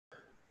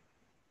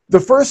the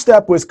first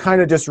step was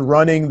kind of just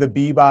running the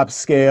bebop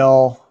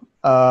scale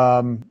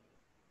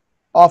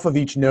off of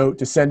each note,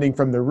 descending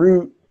from the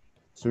root.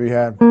 So we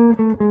have.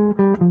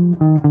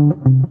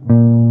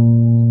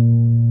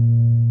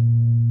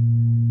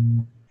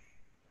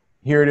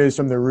 Here it is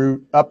from the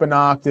root up an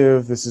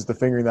octave. This is the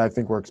fingering that I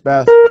think works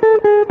best.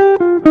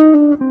 Of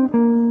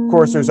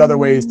course, there's other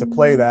ways to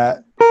play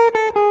that.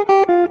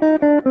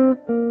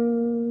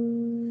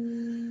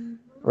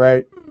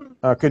 Right?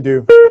 Could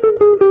do.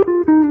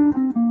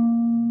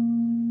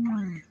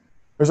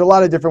 There's a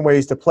lot of different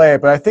ways to play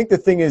it, but I think the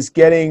thing is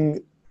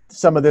getting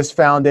some of this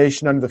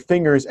foundation under the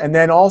fingers, and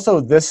then also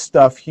this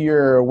stuff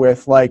here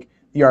with like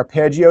the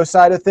arpeggio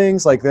side of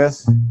things, like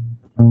this. And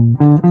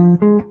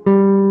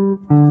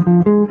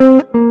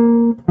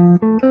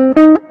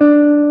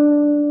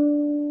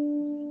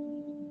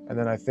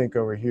then I think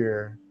over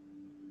here,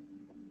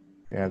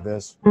 we have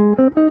this.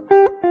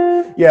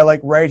 Yeah, like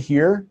right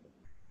here.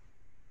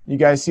 You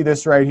guys see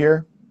this right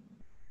here?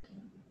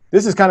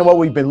 This is kind of what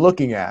we've been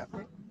looking at.